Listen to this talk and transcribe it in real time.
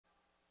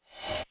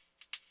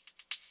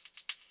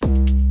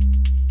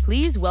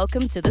Please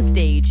welcome to the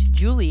stage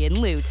Julian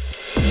Lute,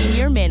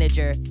 Senior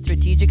Manager,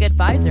 Strategic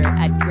Advisor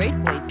at Great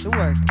Place to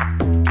Work.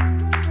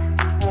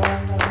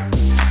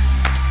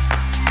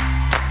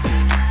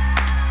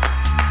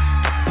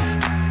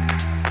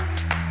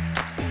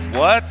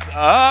 What's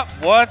up?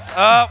 What's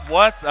up?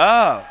 What's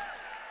up?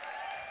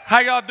 How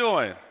y'all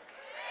doing?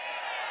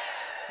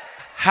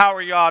 How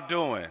are y'all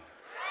doing?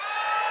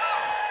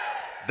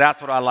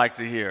 That's what I like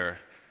to hear.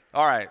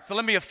 All right, so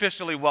let me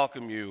officially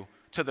welcome you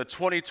to the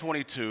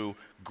 2022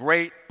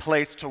 Great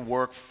Place to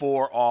Work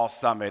for All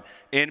Summit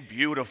in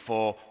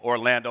beautiful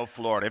Orlando,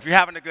 Florida. If you're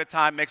having a good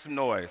time, make some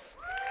noise.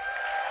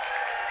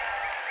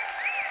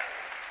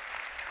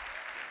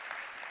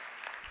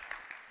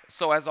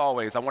 So as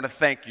always, I want to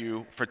thank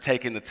you for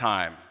taking the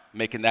time,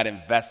 making that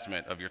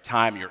investment of your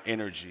time, your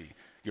energy,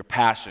 your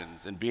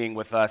passions, and being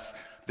with us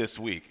this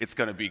week. It's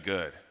going to be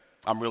good.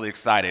 I'm really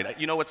excited.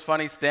 You know what's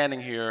funny?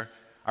 Standing here,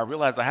 I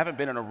realize I haven't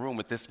been in a room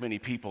with this many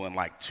people in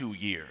like 2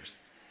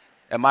 years.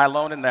 Am I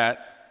alone in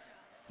that?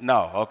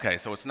 No. Okay,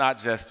 so it's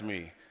not just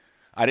me.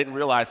 I didn't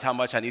realize how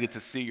much I needed to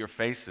see your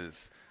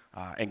faces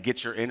and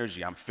get your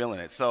energy. I'm feeling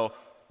it. So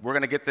we're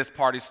going to get this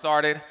party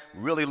started.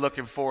 Really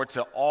looking forward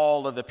to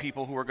all of the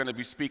people who are going to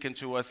be speaking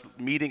to us,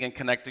 meeting and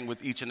connecting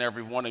with each and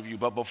every one of you.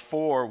 But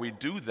before we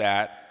do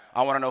that,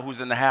 I want to know who's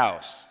in the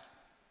house.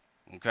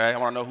 Okay? I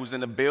want to know who's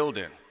in the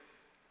building.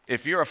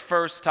 If you're a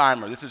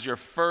first-timer, this is your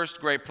first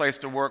Great Place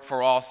to Work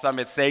for All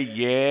Summit, say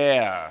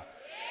yeah.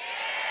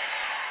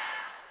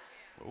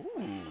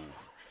 Ooh,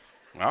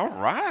 all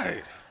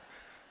right.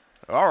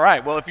 All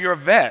right, well, if you're a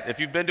vet, if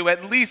you've been to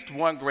at least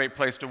one Great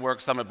Place to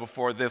Work Summit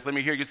before this, let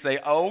me hear you say,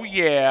 oh,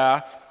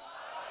 yeah.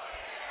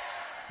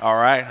 All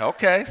right,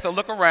 okay, so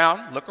look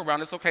around. Look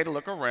around. It's okay to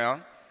look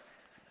around.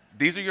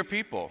 These are your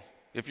people.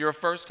 If you're a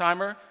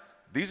first-timer,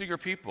 these are your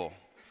people.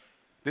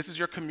 This is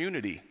your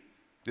community.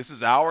 This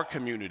is our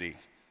community,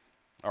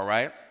 all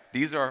right?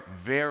 These are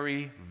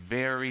very,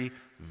 very,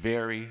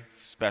 very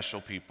special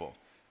people,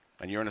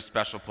 and you're in a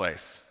special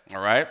place,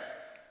 all right?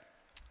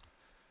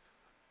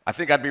 I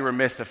think I'd be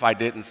remiss if I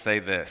didn't say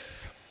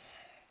this.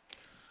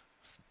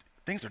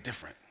 Things are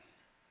different.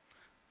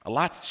 A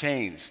lot's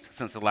changed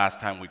since the last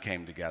time we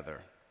came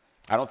together.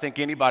 I don't think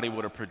anybody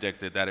would have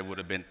predicted that it would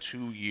have been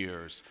 2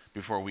 years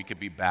before we could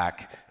be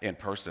back in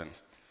person.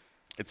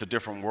 It's a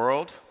different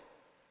world.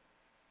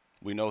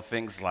 We know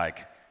things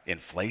like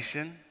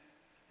inflation.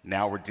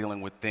 Now we're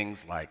dealing with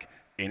things like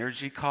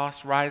energy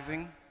costs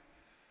rising.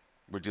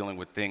 We're dealing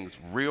with things,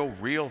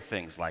 real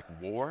things like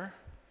war,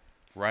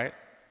 right?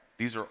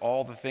 These are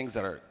all the things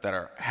that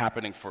are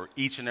happening for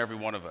each and every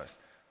one of us.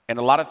 And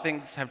a lot of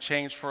things have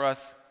changed for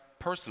us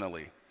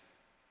personally.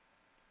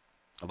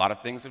 A lot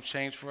of things have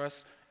changed for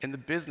us in the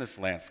business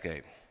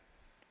landscape.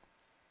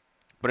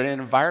 But in an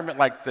environment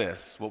like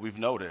this, what we've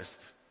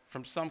noticed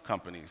from some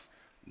companies,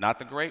 not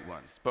the great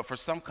ones, but for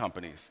some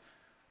companies,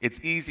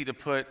 it's easy to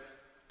put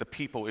the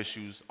people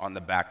issues on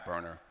the back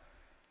burner.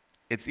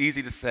 It's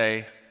easy to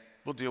say,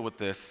 we'll deal with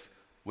this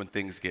when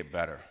things get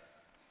better.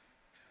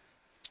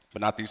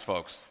 But not these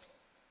folks.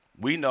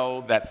 We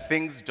know that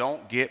things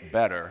don't get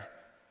better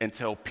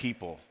until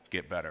people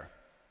get better.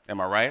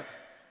 Am I right?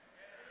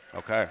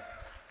 Okay.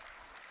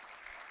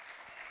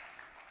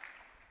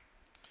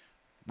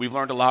 We've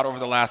learned a lot over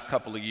the last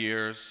couple of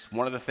years.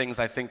 One of the things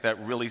I think that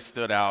really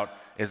stood out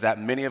is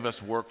that many of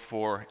us work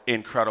for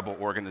incredible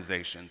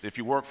organizations. If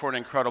you work for an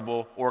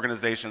incredible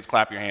organization,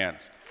 clap your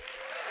hands.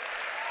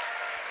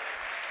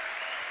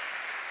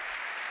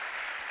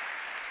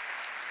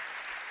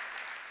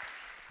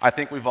 I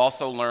think we've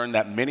also learned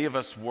that many of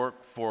us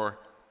work for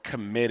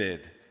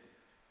committed,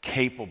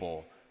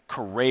 capable,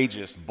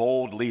 courageous,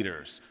 bold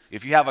leaders.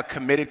 If you have a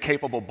committed,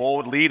 capable,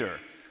 bold leader,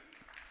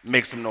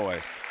 make some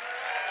noise.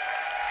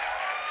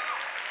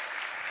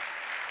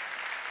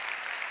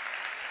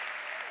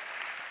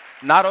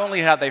 Not only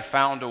have they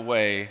found a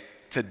way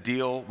to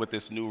deal with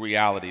this new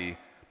reality,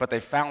 but they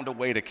found a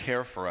way to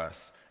care for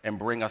us and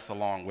bring us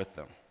along with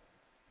them.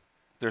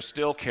 They're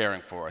still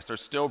caring for us. They're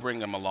still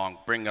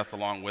bringing us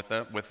along with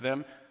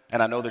them.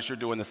 And I know that you're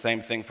doing the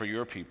same thing for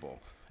your people.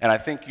 And I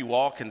think you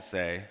all can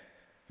say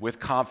with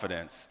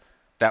confidence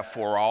that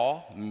for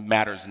all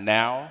matters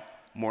now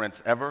more than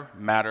it's ever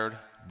mattered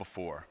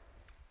before.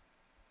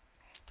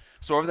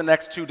 So over the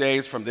next 2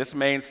 days from this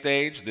main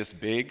stage, this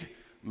big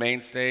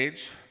main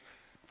stage,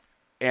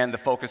 and the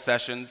focus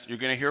sessions, you're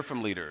going to hear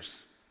from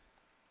leaders.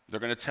 They're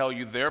going to tell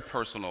you their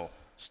personal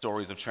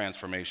stories of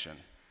transformation.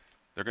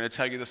 They're going to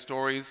tell you the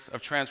stories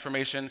of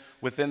transformation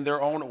within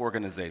their own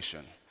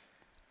organization.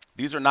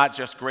 These are not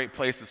just great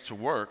places to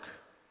work,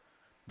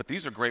 but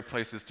these are great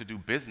places to do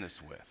business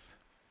with.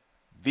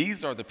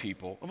 These are the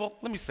people, well,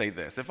 let me say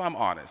this. If I'm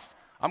honest,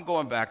 I'm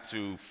going back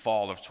to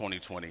fall of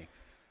 2020.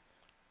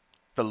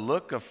 The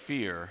look of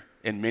fear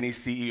in many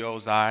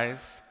CEOs'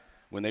 eyes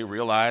when they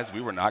realized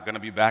we were not going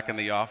to be back in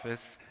the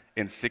office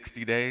in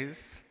 60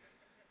 days.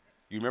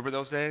 You remember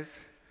those days?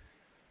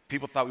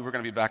 People thought we were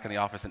going to be back in the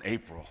office in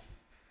April.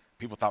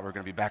 People thought we were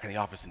going to be back in the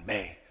office in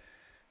May.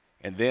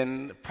 And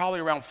then probably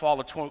around fall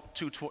of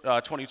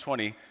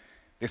 2020,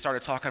 they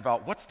started talking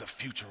about what's the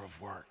future of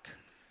work?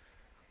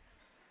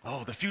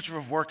 Oh, the future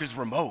of work is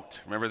remote.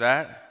 Remember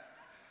that?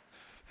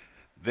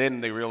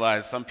 Then they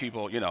realized some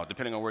people,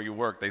 depending on where you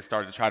work, they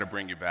started to try to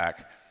bring you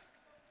back.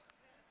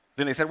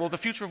 Then they said, well, the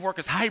future of work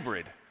is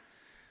hybrid.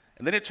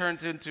 And then it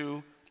turned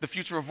into the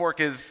future of work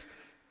is,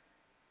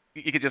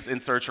 you could just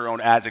insert your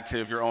own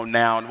adjective, your own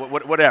noun,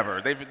 whatever.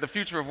 The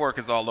future of work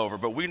is all over.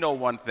 But we know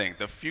one thing.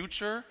 The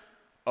future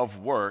of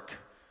work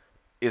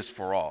is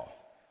for all.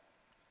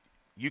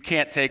 You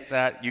can't take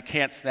that. You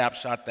can't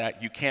snapshot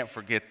that. You can't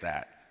forget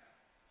that.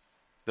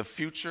 The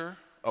future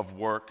of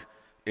work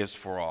is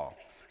for all.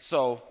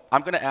 So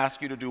I'm going to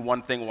ask you to do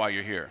one thing while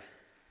you're here.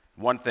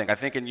 One thing. I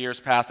think in years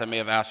past I may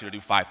have asked you to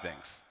do 5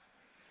 things.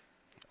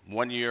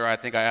 One year I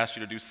think I asked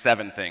you to do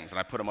 7 things, and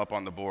I put them up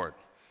on the board.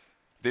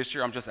 This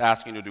year I'm just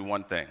asking you to do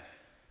one thing.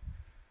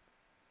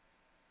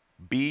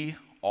 Be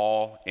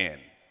all in.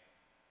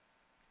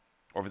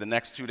 Over the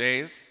next 2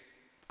 days,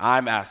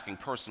 I'm asking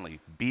personally,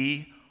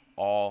 be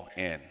all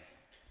in.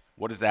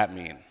 What does that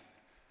mean?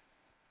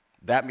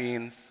 That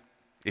means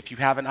if you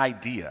have an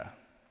idea,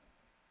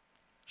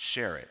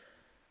 share it.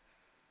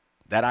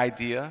 That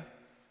idea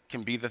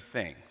can be the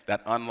thing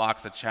that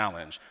unlocks a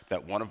challenge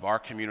that one of our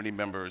community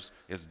members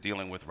is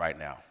dealing with right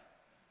now.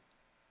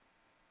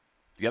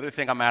 The other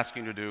thing I'm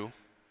asking you to do,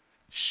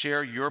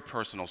 share your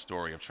personal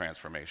story of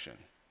transformation.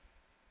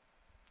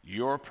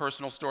 Your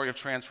personal story of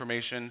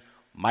transformation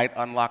might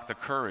unlock the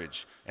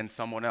courage in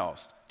someone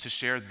else to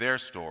share their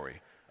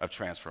story of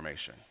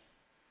transformation.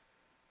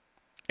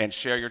 And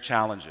share your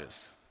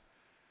challenges.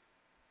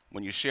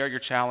 When you share your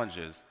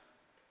challenges,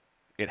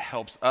 it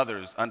helps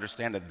others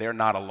understand that they're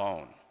not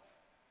alone.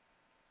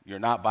 You're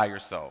not by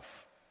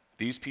yourself.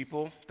 These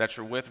people that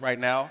you're with right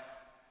now,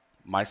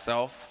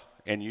 myself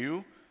and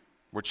you,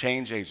 we're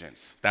change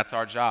agents. That's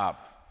our job.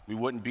 We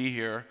wouldn't be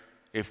here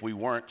if we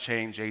weren't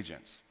change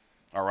agents.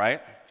 All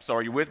right? So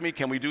are you with me?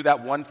 Can we do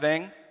that one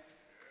thing?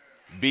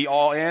 Be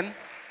all in?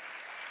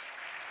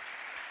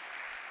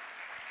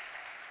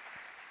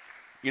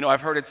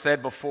 I've heard it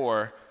said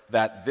before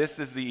that this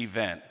is the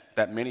event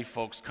that many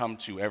folks come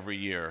to every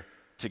year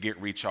to get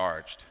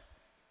recharged.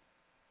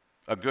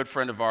 A good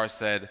friend of ours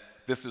said,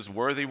 this is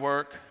worthy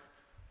work,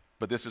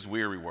 but this is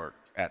weary work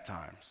at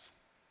times.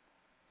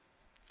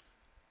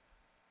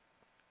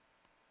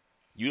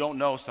 You don't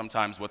know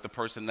sometimes what the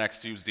person next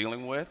to you is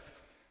dealing with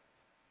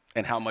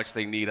and how much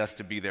they need us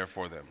to be there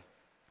for them.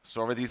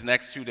 So over these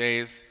next 2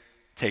 days,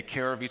 take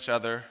care of each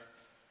other.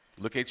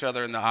 Look each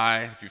other in the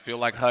eye. If you feel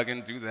like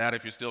hugging, do that.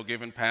 If you're still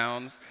giving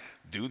pounds,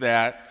 do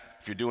that.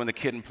 If you're doing the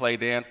kid and play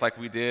dance like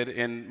we did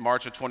in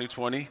March of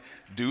 2020,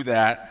 do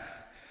that.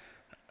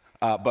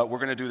 But we're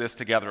going to do this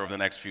together over the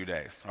next few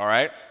days, all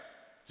right?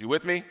 You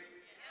with me?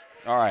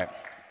 All right.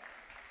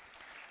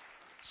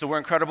 So we're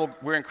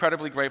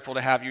incredibly grateful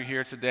to have you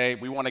here today.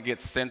 We want to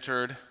get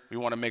centered. We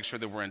want to make sure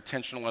that we're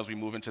intentional as we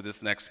move into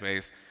this next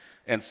space.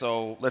 And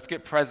so let's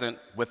get present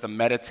with a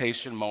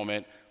meditation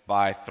moment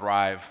by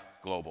Thrive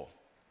Global.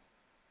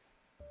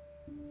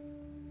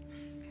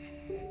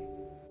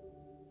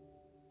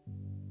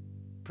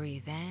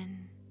 Breathe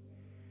in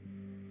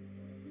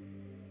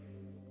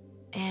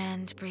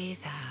and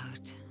breathe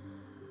out.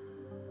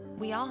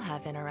 We all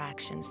have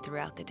interactions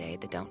throughout the day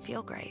that don't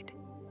feel great.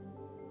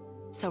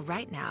 So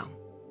right now,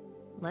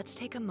 let's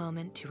take a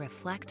moment to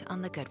reflect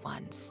on the good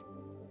ones.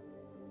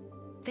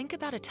 Think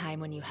about a time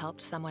when you helped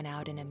someone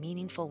out in a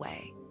meaningful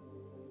way.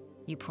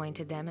 You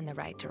pointed them in the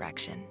right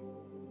direction,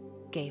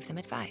 gave them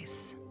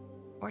advice,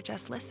 or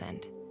just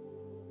listened.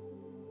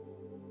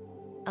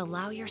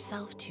 Allow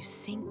yourself to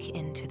sink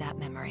into that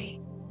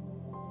memory.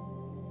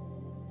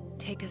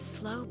 Take a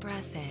slow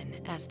breath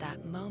in as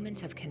that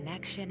moment of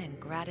connection and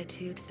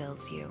gratitude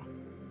fills you.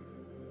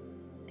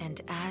 And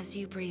as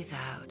you breathe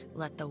out,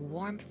 let the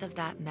warmth of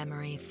that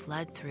memory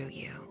flood through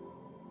you.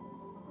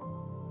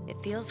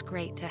 It feels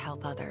great to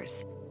help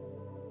others.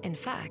 In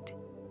fact,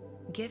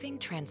 giving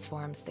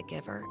transforms the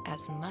giver as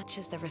much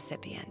as the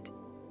recipient.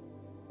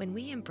 When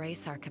we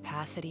embrace our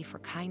capacity for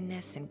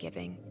kindness and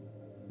giving,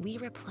 we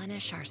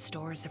replenish our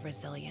stores of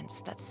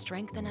resilience that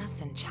strengthen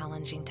us in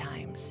challenging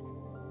times.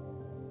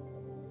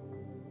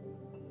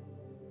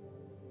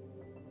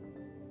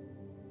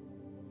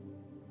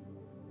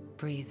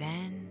 Breathe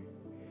in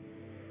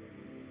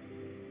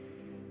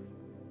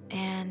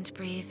and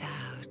breathe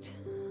out.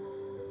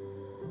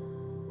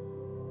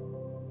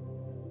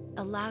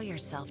 Allow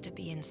yourself to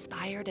be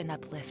inspired and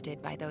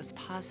uplifted by those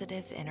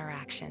positive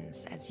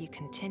interactions as you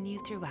continue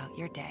throughout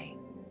your day.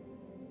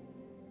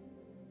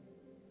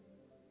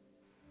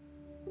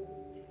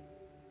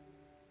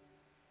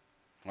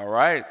 All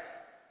right.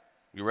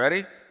 You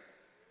ready?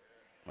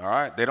 All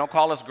right. They don't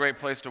call us Great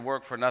Place to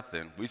Work for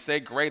nothing. We say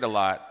great a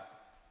lot,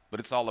 but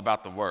it's all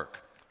about the work.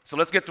 So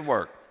let's get to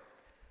work.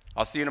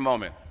 I'll see you in a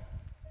moment.